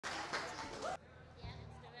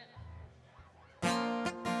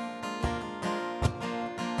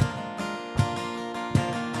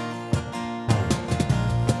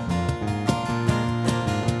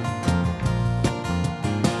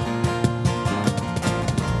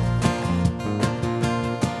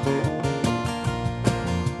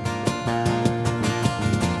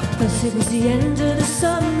'cause it was the end of the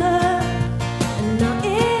summer, and now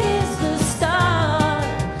it is the start.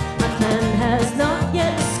 My plan has not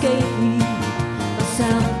yet escaped me. My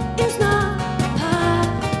sound is not apart.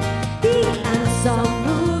 The ants are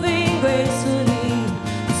moving gracefully.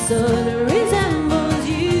 The sun resembles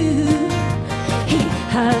you. He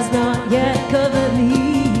has not yet covered me.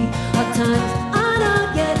 Our times are not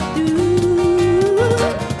yet through.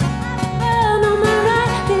 And on my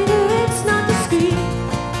right finger, it's not discreet.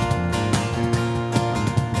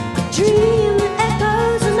 A dream that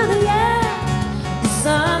echoes another year. The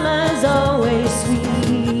summer's always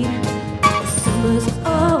sweet. The summer's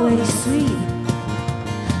always sweet.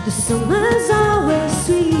 The summer's always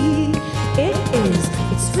sweet. It is.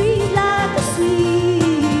 It's sweet like a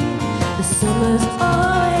sweet. The summer's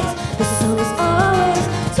always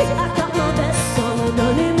sweet. I got my best song, I'm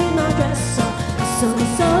running with my dress on. The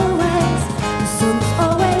summer's always sweet.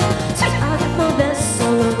 I got my best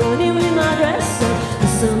song, I'm running with my dress on. The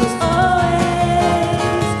summer's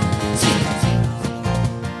always sweet.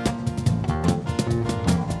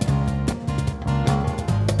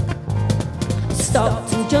 Stopped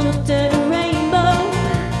and jumped at a rainbow.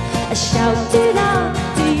 I shouted out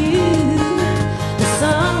to you. The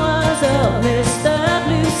sun was up, Mr.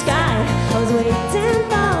 Blue Sky. I was waiting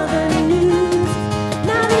for the news.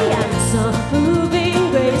 Now the ants are moving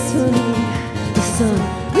gracefully. The sun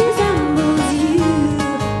resembles you.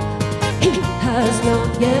 He has not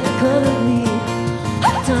yet covered me.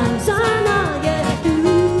 Hard times are not yet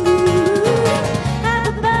through. Like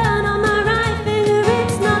a burn on my right finger,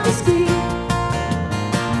 it's not discreet.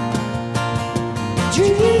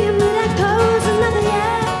 Dream that echoes another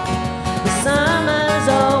year. The summer's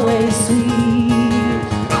always sweet.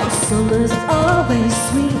 The summer's always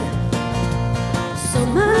sweet.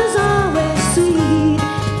 Summer's always sweet.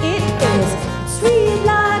 It is sweet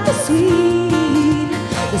like a sweet.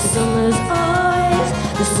 The summer's always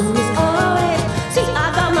sweet. I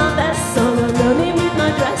got my best song, I'm running with my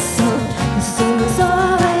dress on. The summer's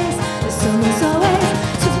always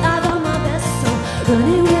sweet. I got my best song,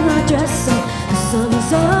 running with my dress on. The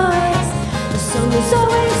summer's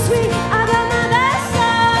always sweet. I got my best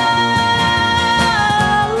songs.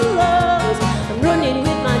 I'm running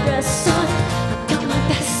with my dress on. I got my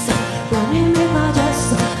best song, running with my dress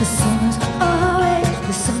on. The summer's always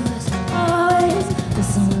sweet.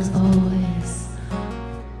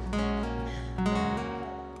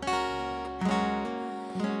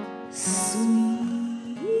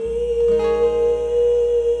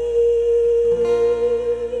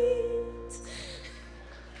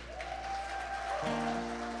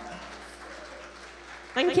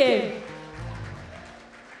 Thank you.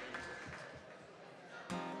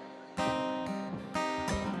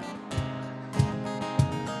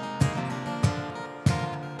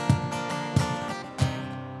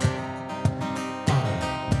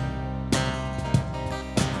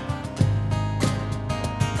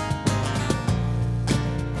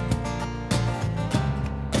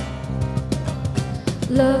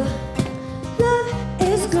 Love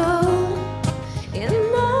is gold in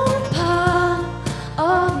the part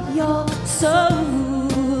of your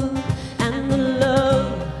soul, and the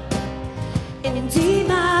love in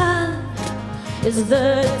demand is the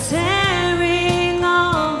tearing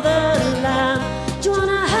of the lamb. Do you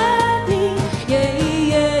wanna hurt me? Yeah,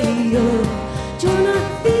 yeah, yeah. Do you wanna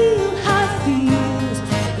feel how it feels?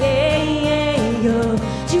 Yeah, yeah, yeah.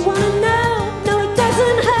 Do you wanna know? No, it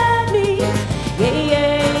doesn't hurt me. Yeah,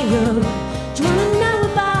 yeah, yeah. Do you wanna know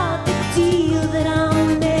about the deal that I'm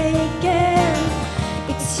making?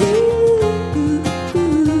 It's you.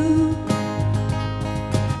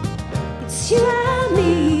 It's you and me.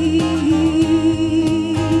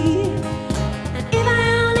 And if I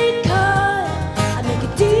only could, I'd make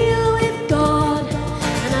a deal with God,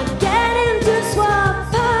 and I'd get him to swap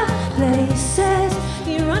our places.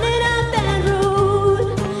 You're running up that road,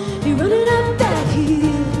 you're running up that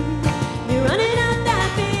hill, you're running up that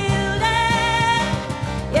building.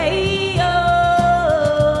 Yeah,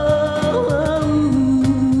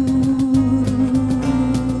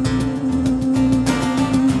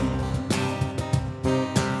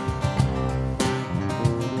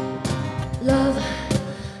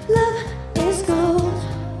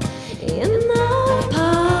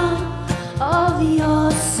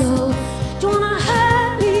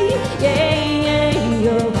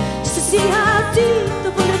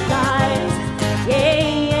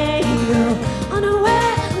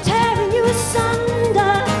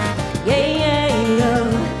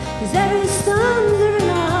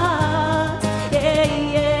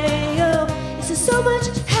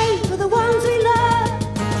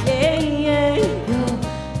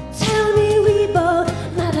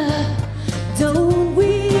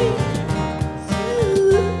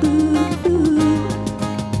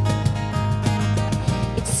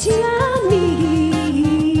 It's you and me,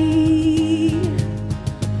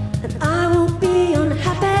 and I won't be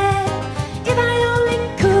unhappy. If I only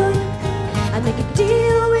could, I'd make a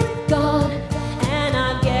deal with God, and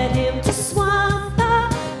I'd get him to swap the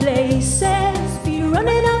places. Be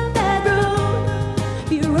running up that road,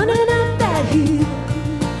 be running up that hill,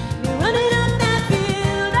 be running up that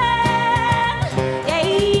building.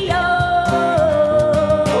 Yeah, yo.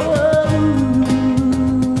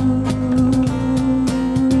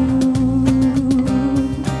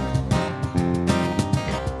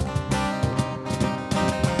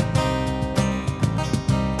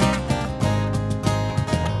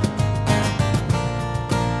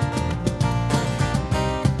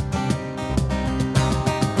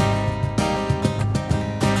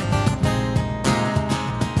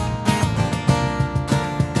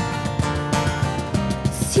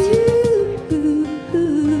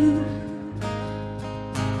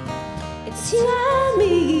 It's you and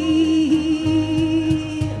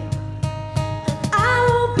me, and I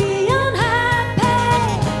won't be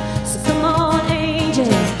unhappy. So come on, angel,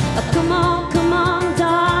 come on,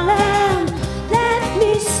 darling. Let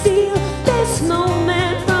me steal this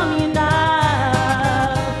moment from you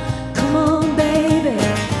now. Come on, baby,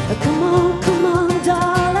 come on,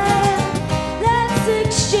 darling. Let's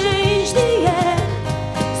exchange the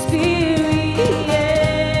experience.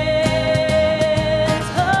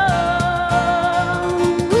 Oh,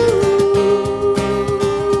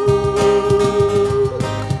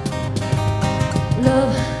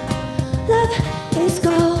 love is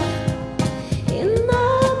gold in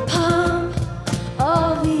the palm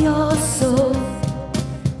of your soul,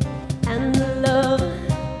 and the love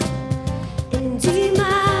in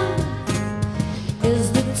demand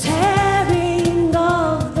is the tearing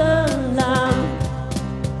of the lamb.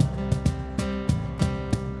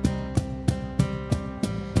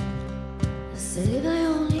 I said if I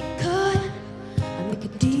only could, I'd make a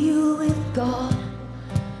deal with God.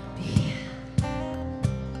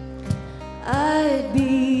 I'd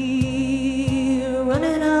be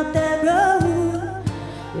running up that road,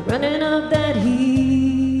 be running up that hill.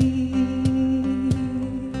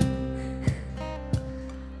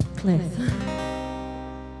 Cliff.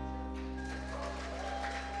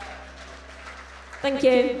 Thank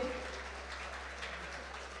you.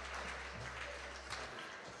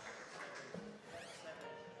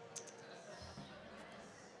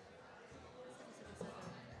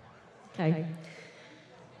 Okay.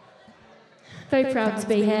 Very proud to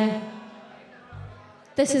be here.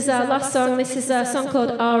 This is our last song. This is a song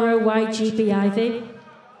called ROYGBIV.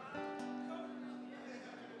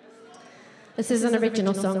 This is an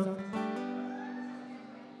original song.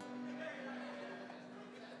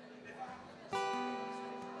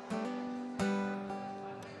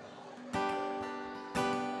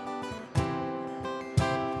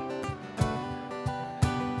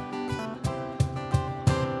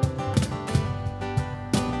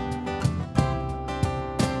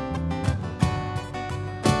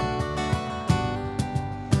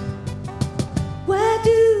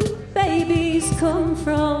 Come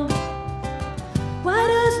from? Why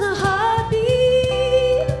does the heart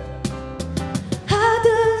beat? How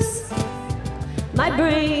does my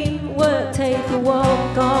brain work? Take a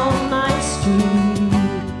walk on my street.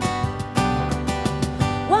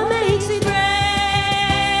 What makes it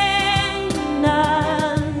rain?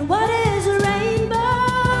 And what is a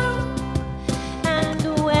rainbow? And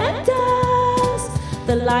where does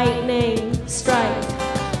the lightning strike?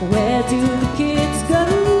 Where do the kids go?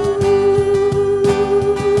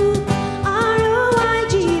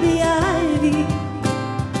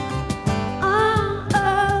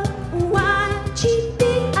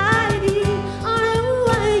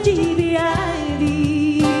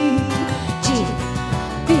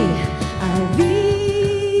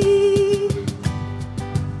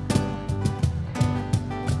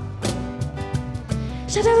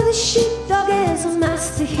 Shadow of the sheepdog is a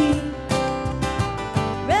master he.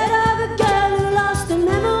 Read of a girl who lost her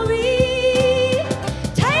memory.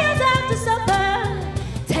 Tales after supper,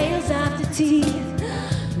 tales after tea.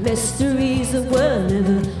 Mysteries that were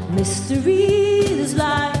never mysteries.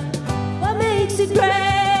 Like what makes it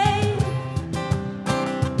great?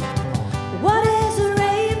 What is a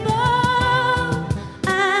rainbow?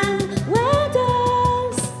 And where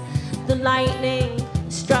does the lightning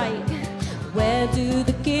strike? Where do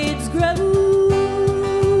the kids grow?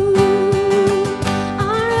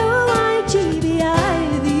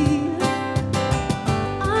 ROYGBIV.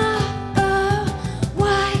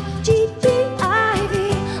 ROYGBIV.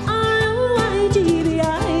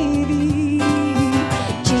 ROYGBIV.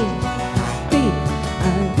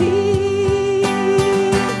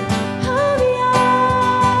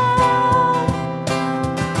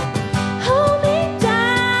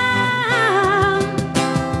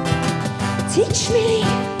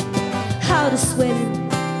 to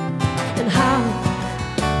swim and how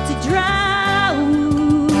to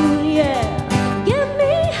drown. Yeah, get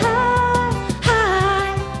me high,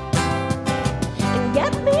 high, and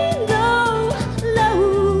get me low,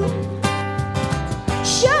 low.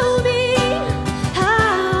 Show me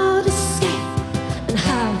how to escape and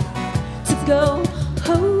how to go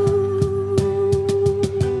home.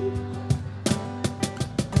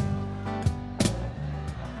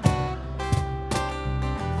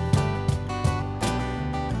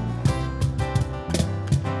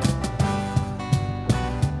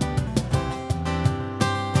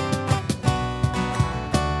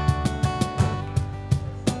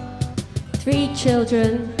 3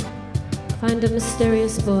 children find a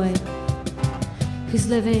mysterious boy who's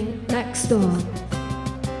living next door.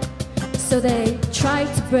 So they try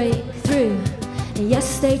to break through, and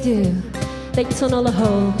yes they do. They tunnel a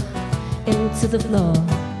hole into the floor.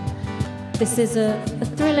 This is a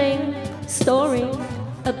thrilling story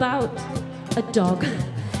about a dog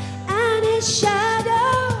and his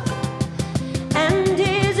shadow and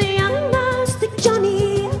his young master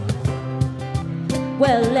Johnny.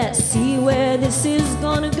 Well, let's see where this is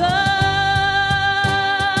gonna go.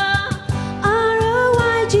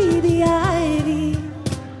 R-O-Y-G-B-I-V,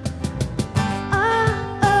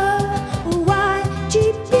 R-O-Y-G-B-I-V,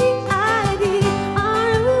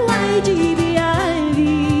 R-O-Y-G-B-I-V,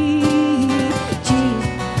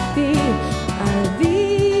 G-B-I-V,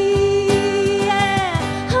 yeah.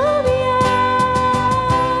 Hold me up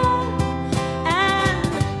and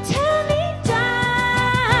tear me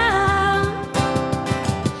down.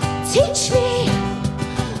 Teach me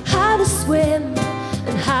how to swim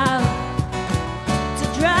and how to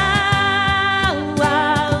drown.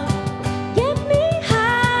 Get me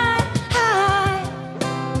high, high,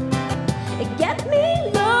 and get me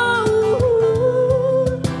low.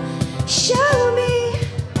 Show me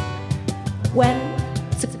when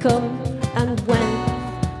to come and when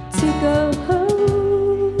to go home.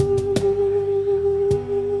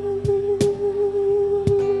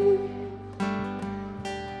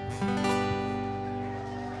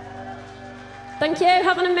 Thank you.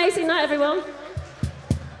 Have an amazing night, everyone.